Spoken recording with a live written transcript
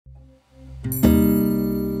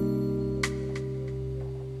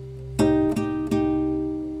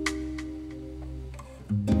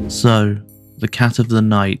So, the cat of the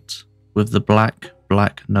night, with the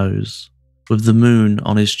black nose, with the moon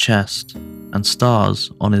on his chest and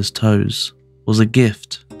stars on his toes, was a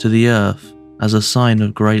gift to the earth as a sign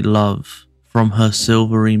of great love from her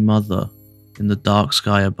silvery mother in the dark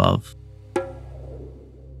sky above.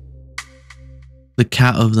 The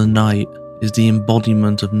cat of the night is the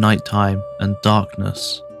embodiment of nighttime and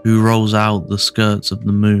darkness, who rolls out the skirts of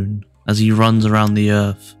the moon. As he runs around the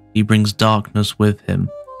earth, he brings darkness with him,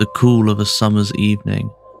 the cool of a summer's evening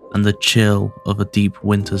and the chill of a deep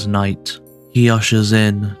winter's night. He ushers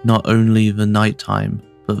in not only the nighttime,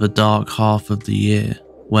 but the dark half of the year,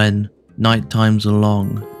 when night times are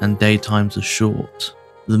long and daytimes are short.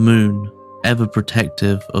 The moon, ever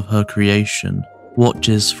protective of her creation,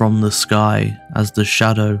 watches from the sky as the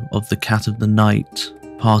shadow of the cat of the night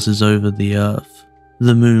passes over the earth.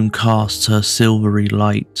 The moon casts her silvery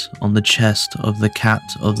light on the chest of the cat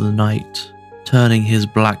of the night, turning his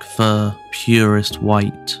black fur purest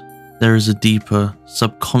white. There is a deeper,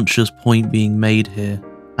 subconscious point being made here,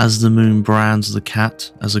 as the moon brands the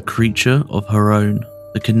cat as a creature of her own.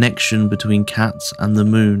 The connection between cats and the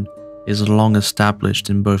moon is long established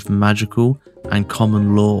in both magical and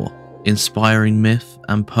common lore, inspiring myth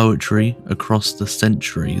and poetry across the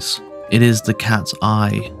centuries. It is the cat's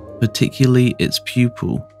eye, particularly its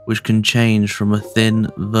pupil, which can change from a thin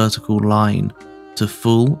vertical line to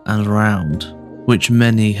full and round, which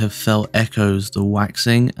many have felt echoes the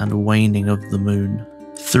waxing and waning of the moon.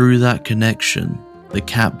 Through that connection, the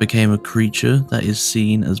cat became a creature that is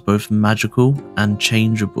seen as both magical and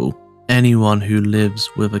changeable. Anyone who lives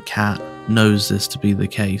with a cat knows this to be the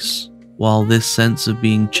case. While this sense of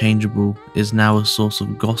being changeable is now a source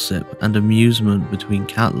of gossip and amusement between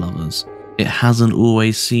cat lovers, it hasn't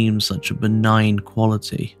always seemed such a benign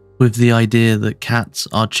quality. With the idea that cats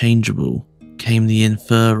are changeable came the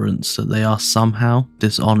inference that they are somehow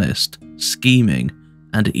dishonest, scheming,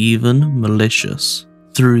 and even malicious.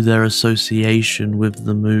 Through their association with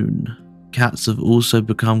the moon, cats have also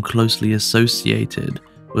become closely associated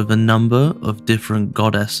with a number of different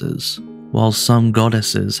goddesses. While some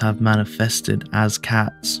goddesses have manifested as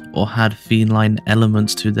cats or had feline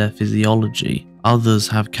elements to their physiology, others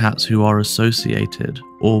have cats who are associated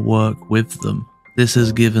or work with them. This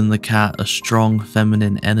has given the cat a strong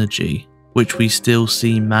feminine energy, which we still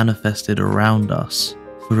see manifested around us.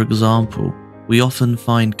 For example, we often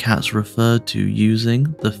find cats referred to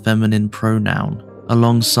using the feminine pronoun.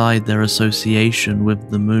 Alongside their association with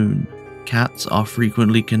the moon, cats are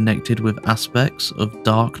frequently connected with aspects of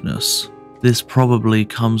darkness. This probably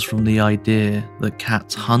comes from the idea that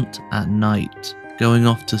cats hunt at night, going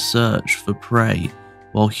off to search for prey,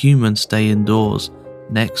 while humans stay indoors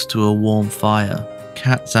next to a warm fire.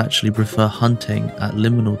 Cats actually prefer hunting at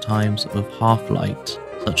liminal times of half-light,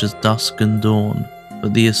 such as dusk and dawn,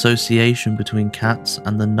 but the association between cats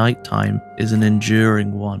and the nighttime is an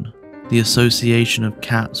enduring one. The association of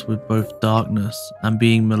cats with both darkness and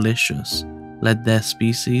being malicious led their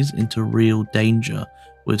species into real danger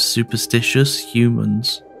with superstitious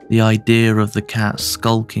humans. The idea of the cat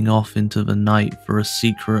skulking off into the night for a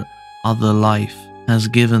secret other life has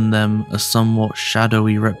given them a somewhat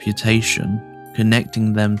shadowy reputation,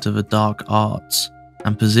 connecting them to the dark arts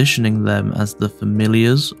and positioning them as the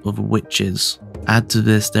familiars of witches. Add to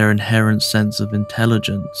this their inherent sense of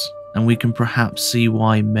intelligence, and we can perhaps see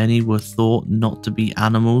why many were thought not to be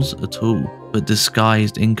animals at all, but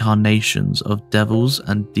disguised incarnations of devils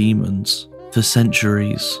and demons. For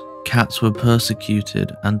centuries, cats were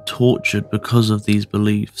persecuted and tortured because of these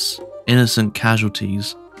beliefs, innocent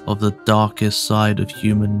casualties of the darkest side of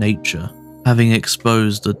human nature. Having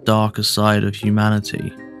exposed the darker side of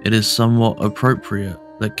humanity, it is somewhat appropriate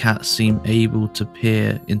that cats seem able to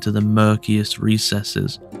peer into the murkiest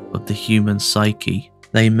recesses of the human psyche.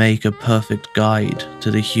 They make a perfect guide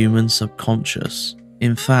to the human subconscious.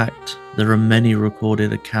 In fact, there are many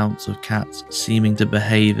recorded accounts of cats seeming to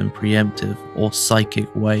behave in preemptive or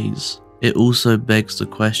psychic ways. It also begs the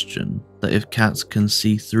question that if cats can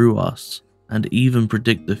see through us and even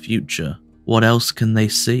predict the future, what else can they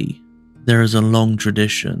see? There is a long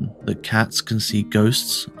tradition that cats can see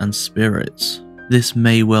ghosts and spirits. This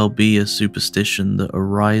may well be a superstition that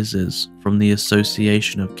arises from the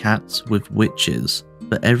association of cats with witches,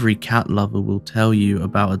 but every cat lover will tell you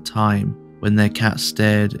about a time when their cat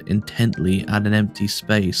stared intently at an empty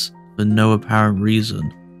space for no apparent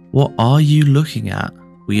reason. "What are you looking at?"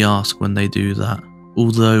 we ask when they do that,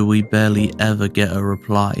 although we barely ever get a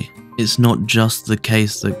reply. It's not just the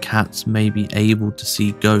case that cats may be able to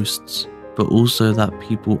see ghosts, but but also that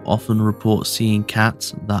people often report seeing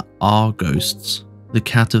cats that are ghosts. The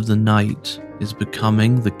cat of the night is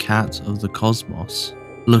becoming the cat of the cosmos.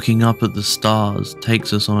 Looking up at the stars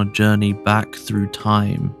takes us on a journey back through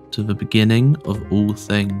time to the beginning of all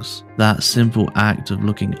things. That simple act of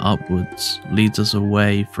looking upwards leads us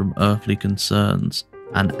away from earthly concerns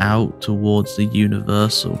and out towards the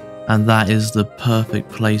universal. And that is the perfect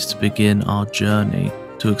place to begin our journey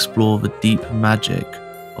to explore the deep magic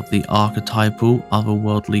of the archetypal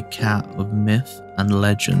otherworldly cat of myth and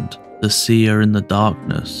legend, the seer in the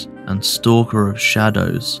darkness and stalker of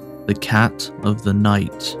shadows, the cat of the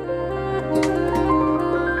night.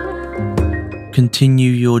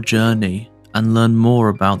 Continue your journey and learn more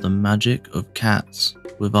about the magic of cats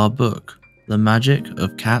with our book, The Magic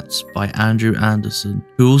of Cats by Andrew Anderson,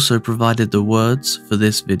 who also provided the words for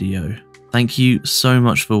this video. Thank you so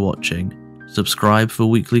much for watching. Subscribe for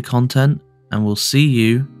weekly content, and we'll see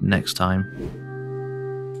you next time.